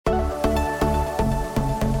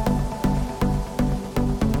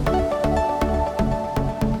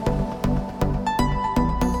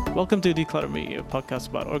Welcome to Declutter Me, a podcast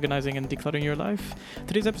about organizing and decluttering your life.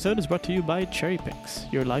 Today's episode is brought to you by Cherry Picks,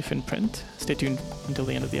 your life in print. Stay tuned until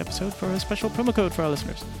the end of the episode for a special promo code for our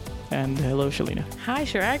listeners. And hello, Shalina. Hi,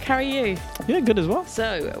 Chirag. How are you? Yeah, good as well.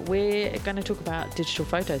 So, we're going to talk about digital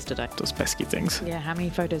photos today. Those pesky things. Yeah, how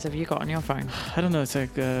many photos have you got on your phone? I don't know, it's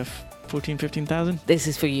like 14, 15,000. This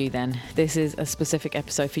is for you then. This is a specific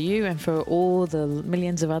episode for you and for all the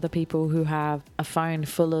millions of other people who have a phone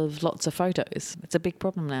full of lots of photos. It's a big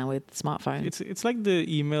problem now with smartphones. It's like the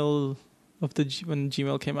email of when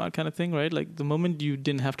Gmail came out kind of thing, right? Like the moment you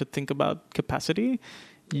didn't have to think about capacity,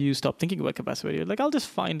 you stop thinking about capacity. You're like, I'll just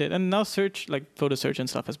find it. And now search, like photo search and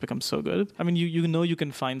stuff has become so good. I mean, you know you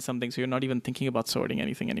can find something, so you're not even thinking about sorting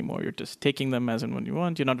anything anymore. You're just taking them as and when you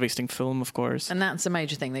want. You're not wasting film, of course. And that's a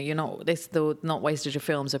major thing, that you're not wasted your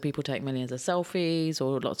film. So people take millions of selfies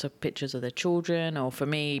or lots of pictures of their children, or for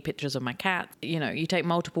me, pictures of my cat. You know, you take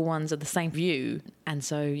multiple ones of the same view. And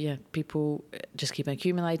so, yeah, people just keep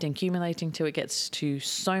accumulating till it gets to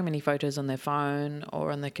so many photos on their phone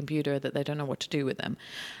or on their computer that they don't know what to do with them.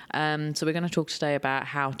 So we're going to talk today about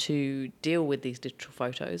how to deal with these digital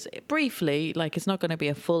photos. Briefly, like it's not going to be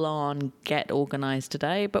a full-on get organized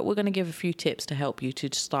today, but we're going to give a few tips to help you to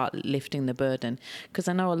start lifting the burden. Because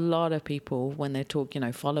I know a lot of people, when they talk,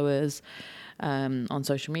 followers on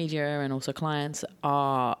social media and also clients,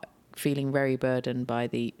 are feeling very burdened by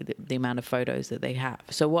the amount of photos that they have.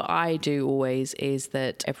 So what I do always is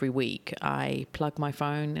that every week I plug my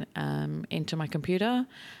phone into my computer,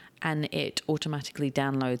 and it automatically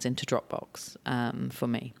downloads into Dropbox for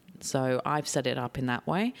me. So I've set it up in that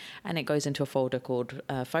way, and it goes into a folder called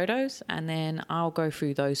Photos, and then I'll go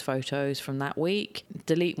through those photos from that week,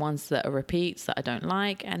 delete ones that are repeats that I don't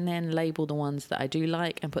like, and then label the ones that I do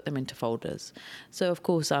like and put them into folders. So of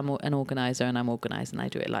course I'm an organizer, and I'm organized, and I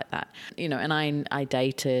do it like that. And I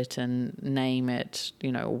date it and name it,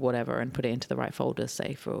 or whatever, and put it into the right folders,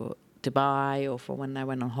 say for Dubai or for when I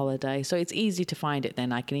went on holiday. So it's easy to find it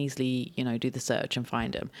then. I can easily, do the search and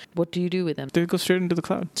find them. What do you do with them? They go straight into the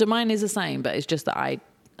cloud. So mine is the same, but it's just that I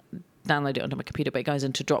download it onto my computer, but it goes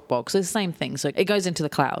into Dropbox. So it's the same thing. So it goes into the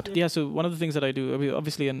cloud. Yeah, so one of the things that I do,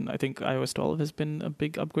 obviously, and I think iOS 12 has been a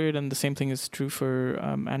big upgrade, and the same thing is true for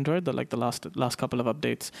Android. The last couple of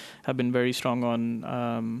updates have been very strong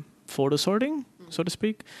on photo sorting, so to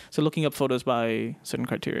speak. So looking up photos by certain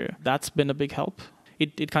criteria. That's been a big help.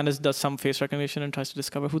 It kind of does some face recognition and tries to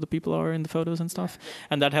discover who the people are in the photos and stuff.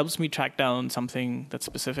 And that helps me track down something that's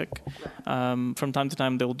specific. From time to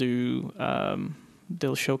time,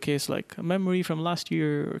 they'll showcase like a memory from last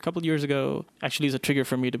year or a couple of years ago. Actually is a trigger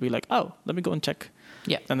for me to be like, oh, let me go and check.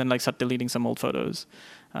 Yeah. And then like start deleting some old photos.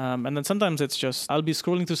 And then sometimes it's just, I'll be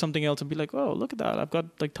scrolling through something else and be like, oh, look at that. I've got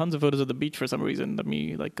like tons of photos of the beach for some reason. Let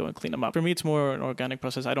me like go and clean them up. For me, it's more an organic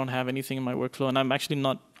process. I don't have anything in my workflow, and I'm actually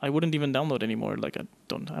I wouldn't even download anymore. Like I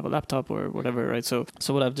don't have a laptop or whatever, right? So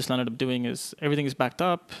what I've just ended up doing is everything is backed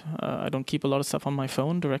up. I don't keep a lot of stuff on my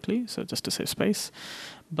phone directly, so just to save space.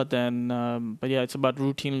 But yeah, it's about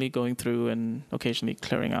routinely going through and occasionally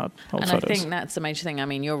clearing out old photos. I think that's the major thing. I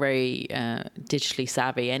mean, you're very digitally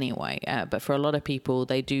savvy anyway, but for a lot of people,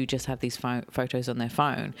 they do just have these photos on their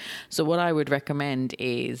phone. So what I would recommend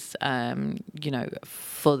is, if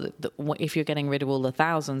you're getting rid of all the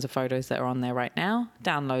thousands of photos that are on there right now,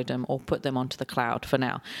 download them or put them onto the cloud for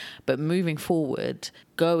now. But moving forward,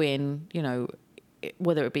 go in,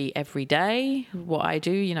 whether it be every day, what I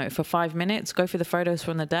do, for 5 minutes, go through the photos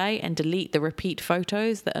from the day and delete the repeat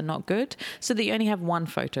photos that are not good, so that you only have one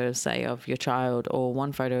photo, say, of your child or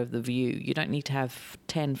one photo of the view. You don't need to have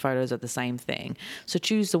 10 photos of the same thing. So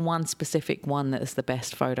choose the one specific one that is the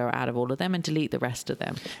best photo out of all of them and delete the rest of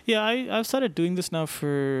them. Yeah, I've started doing this now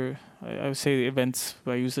for, I would say, events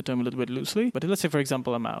where I use the term a little bit loosely. But let's say, for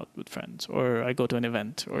example, I'm out with friends or I go to an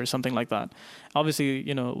event or something like that.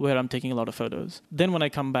 Obviously, where I'm taking a lot of photos. Then when I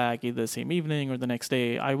come back either the same evening or the next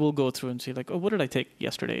day, I will go through and see like, oh, what did I take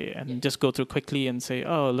yesterday? And just go through quickly and say,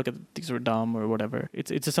 oh, look at these were dumb or whatever. It's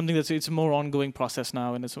just something it's a more ongoing process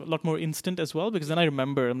now, and it's a lot more instant as well, because then I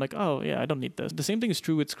remember, I'm like, oh yeah, I don't need this. The same thing is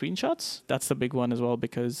true with screenshots. That's the big one as well,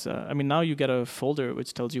 because now you get a folder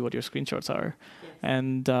which tells you what your screenshots are. Yes.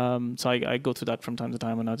 And so I go through that from time to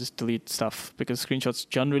time, and I'll just delete stuff, because screenshots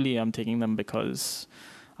generally I'm taking them because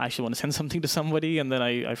I actually want to send something to somebody, and then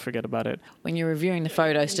I forget about it. When you're reviewing the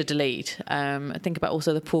photos to delete, think about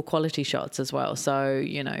also the poor quality shots as well. So,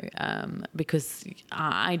 because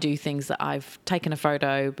I do things that I've taken a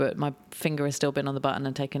photo, but my finger has still been on the button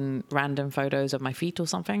and taken random photos of my feet or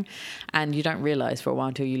something, and you don't realize for a while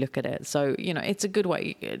until you look at it. So, it's a good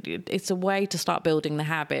way. It's a way to start building the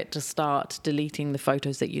habit, to start deleting the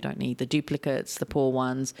photos that you don't need, the duplicates, the poor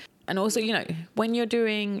ones. And also, when you're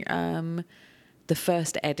doing the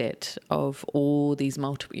first edit of all these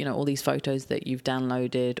all these photos that you've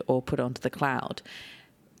downloaded or put onto the cloud,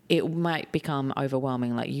 it might become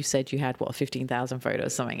overwhelming. Like you said, you had 15,000 photos or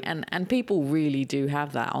something, and people really do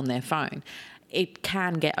have that on their phone. It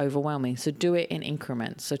can get overwhelming, so do it in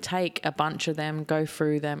increments. So take a bunch of them, go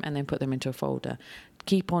through them, and then put them into a folder.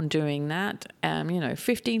 Keep on doing that,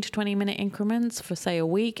 15 to 20 minute increments for say a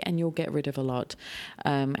week, and you'll get rid of a lot,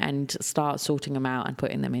 and start sorting them out and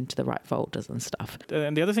putting them into the right folders and stuff.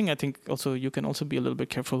 And the other thing, I think also you can also be a little bit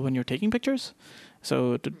careful when you're taking pictures.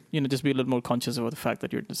 So to, just be a little more conscious about the fact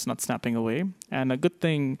that you're just not snapping away. And a good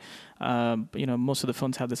thing, most of the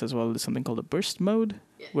phones have this as well, is something called a burst mode,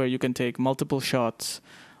 where you can take multiple shots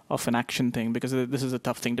of an action thing, because this is a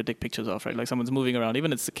tough thing to take pictures of, right? Like someone's moving around,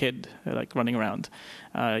 even if it's a kid like running around,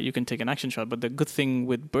 you can take an action shot. But the good thing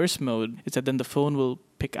with burst mode is that then the phone will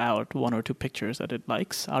pick out 1 or 2 pictures that it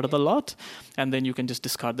likes out of the lot, and then you can just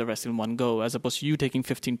discard the rest in one go, as opposed to you taking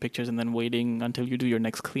 15 pictures and then waiting until you do your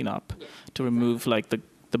next cleanup to remove like the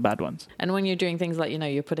bad ones. And when you're doing things like,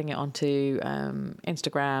 you're putting it onto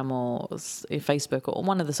Instagram or Facebook or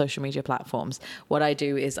one of the social media platforms, what I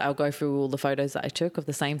do is I'll go through all the photos that I took of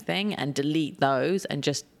the same thing and delete those and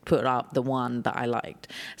just put up the one that I liked.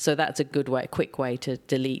 So that's a quick way to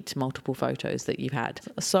delete multiple photos that you've had.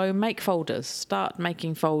 So make folders. Start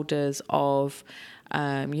making folders of,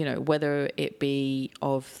 whether it be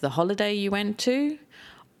of the holiday you went to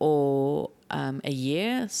or a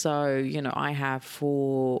year. So, I have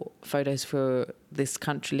 4 photos for this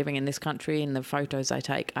country, living in this country, and the photos I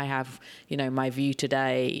take, I have, my view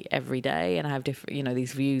today every day, and I have different,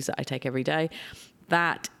 these views that I take every day.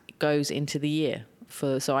 That goes into the year.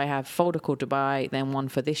 So I have a folder called Dubai, then one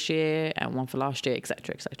for this year and one for last year,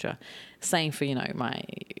 etc., etc. Same for, my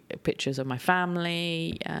pictures of my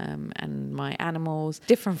family and my animals,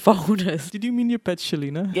 different folders. Did you mean your pet,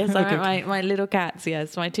 Shalina? Yes, okay. my little cats,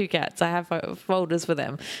 yes, my 2 cats. I have folders for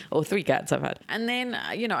them, or 3 cats I've had. And then,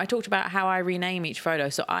 I talked about how I rename each photo.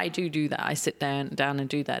 So I do that. I sit down and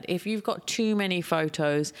do that. If you've got too many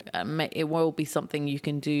photos, it will be something you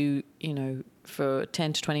can do, for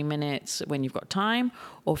 10 to 20 minutes when you've got time,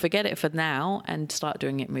 or forget it for now and start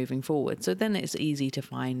doing it moving forward. So then it's easy to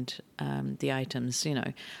find the items,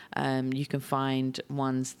 you can find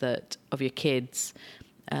ones that of your kids,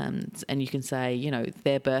 and you can say,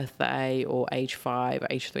 their birthday or age 5 or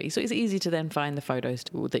age 3. So it's easy to then find the photos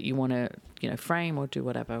that you want to, frame or do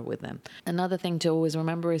whatever with them. Another thing to always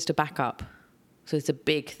remember is to back up. So it's a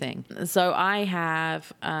big thing. So I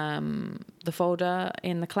have the folder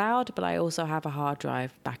in the cloud, but I also have a hard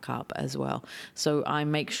drive backup as well. So I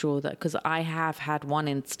make sure that, because I have had one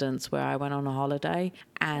instance where I went on a holiday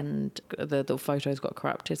and the photos got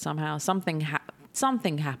corrupted somehow. Something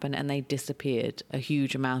happened and they disappeared, a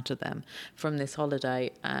huge amount of them from this holiday,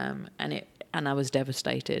 and I was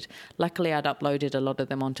devastated. Luckily, I'd uploaded a lot of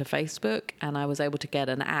them onto Facebook, and I was able to get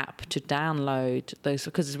an app to download those,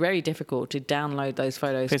 because it's very difficult to download those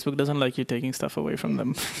photos. Facebook doesn't like you taking stuff away from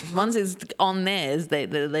them. Once it's on theirs, they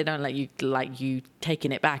don't let you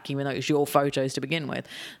taking it back, even though it's your photos to begin with.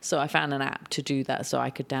 So I found an app to do that, so I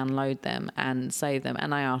could download them and save them.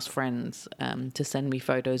 And I asked friends to send me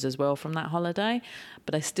photos as well from that holiday,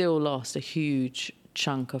 but I still lost a huge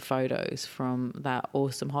chunk of photos from that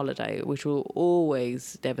awesome holiday, which will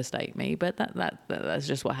always devastate me, but that's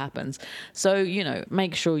just what happens. So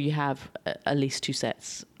make sure you have at least 2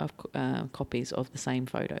 sets of copies of the same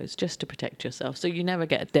photos, just to protect yourself, so you never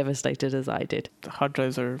get devastated as I did. The hard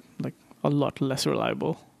drives are like a lot less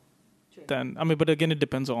reliable than, but again, it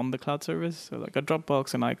depends on the cloud service. So like a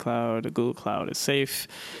Dropbox, an iCloud, a Google Cloud is safe,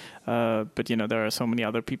 but there are so many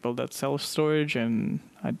other people that sell storage, and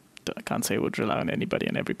I can't say I would rely on anybody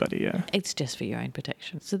and everybody. Yeah, it's just for your own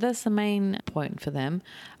protection. So that's the main point for them.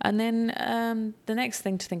 And then the next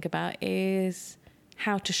thing to think about is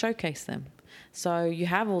how to showcase them. So you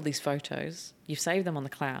have all these photos, you've saved them on the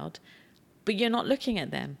cloud, but you're not looking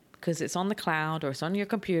at them because it's on the cloud, or it's on your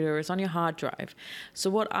computer, or it's on your hard drive.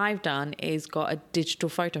 So what I've done is got a digital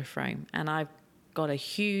photo frame, and I've got a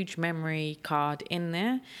huge memory card in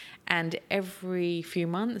there, and every few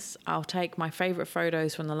months I'll take my favorite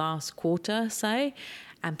photos from the last quarter, say,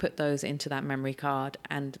 and put those into that memory card,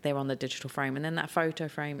 and they're on the digital frame. And then that photo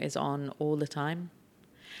frame is on all the time.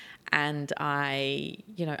 And I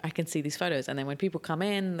can see these photos. And then when people come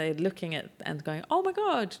in, they're looking at and going, oh my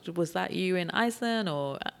God, was that you in Iceland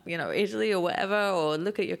or, Italy or whatever, or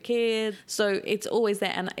look at your kid. So it's always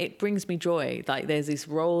there. And it brings me joy. Like there's this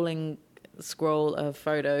rolling scroll of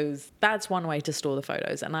photos. That's one way to store the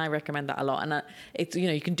photos. And I recommend that a lot. And it's,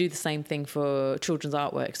 you can do the same thing for children's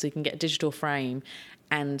artwork. So you can get a digital frame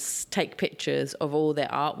and take pictures of all their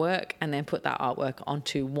artwork and then put that artwork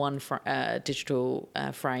onto one digital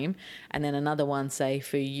frame, and then another one, say,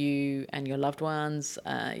 for you and your loved ones,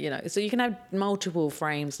 so you can have multiple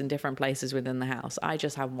frames in different places within the house. I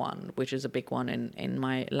just have one, which is a big one in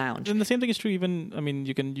my lounge. And the same thing is true you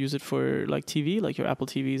can use it for like TV, like your Apple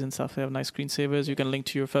TVs and stuff. They have nice screensavers. You can link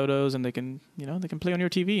to your photos and they can play on your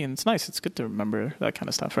TV, and it's nice. It's good to remember that kind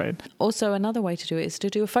of stuff, right? Also, another way to do it is to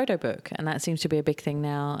do a photo book, and that seems to be a big thing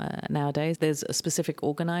nowadays. There's specific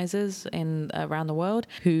organisers around the world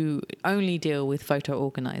who only deal with photo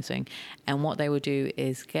organising, and what they will do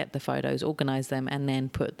is get the photos, organise them, and then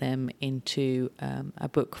put them into a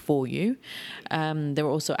book for you. There are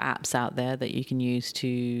also apps out there that you can use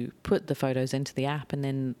to put the photos into the app, and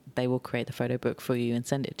then they will create the photo book for you and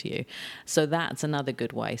send it to you. So that's another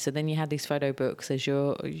good way. So then you have these photo books as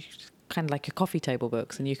your kind of like your coffee table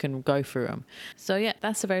books, and you can go through them. So yeah,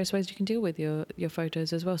 that's the various ways you can deal with your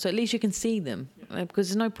photos as well. So at least you can see them, because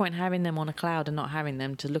there's no point having them on a cloud and not having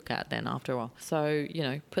them to look at then after all. So,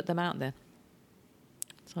 put them out there.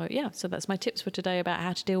 So yeah, so that's my tips for today about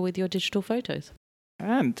how to deal with your digital photos.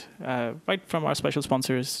 And right from our special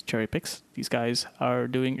sponsors, Cherry Picks, these guys are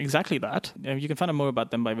doing exactly that. You can find out more about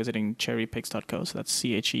them by visiting cherrypix.co. So that's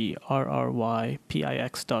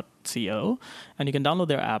CHERRYPIX.co. And you can download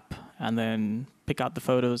their app and then pick out the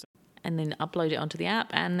photos. And then upload it onto the app,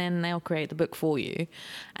 and then they'll create the book for you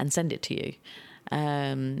and send it to you.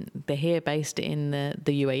 They're here based in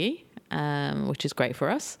the UAE. Which is great for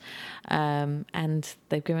us. And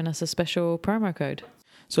they've given us a special promo code.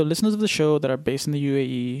 So listeners of the show that are based in the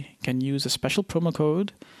UAE can use a special promo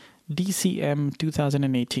code DCM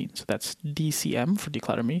 2018. So that's DCM for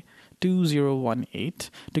Declutter Me 2018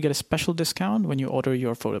 to get a special discount when you order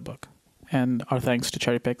your photo book. And our thanks to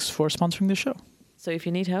Cherry Picks for sponsoring the show. So if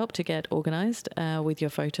you need help to get organised with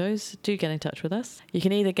your photos, do get in touch with us. You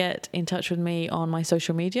can either get in touch with me on my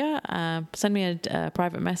social media, send me a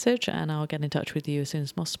private message and I'll get in touch with you as soon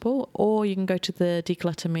as possible. Or you can go to the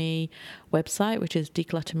Declutter Me website, which is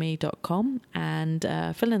declutterme.com, and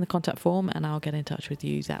fill in the contact form and I'll get in touch with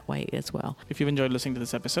you that way as well. If you've enjoyed listening to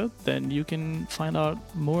this episode, then you can find out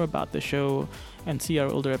more about the show and see our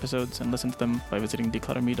older episodes and listen to them by visiting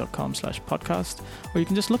declutterme.com/podcast, or you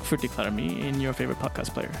can just look for Declutter Me in your favorite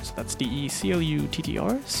podcast player. So that's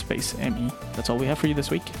DECLUTTR _ME. That's all we have for you this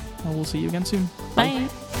week, and we'll see you again soon. Bye.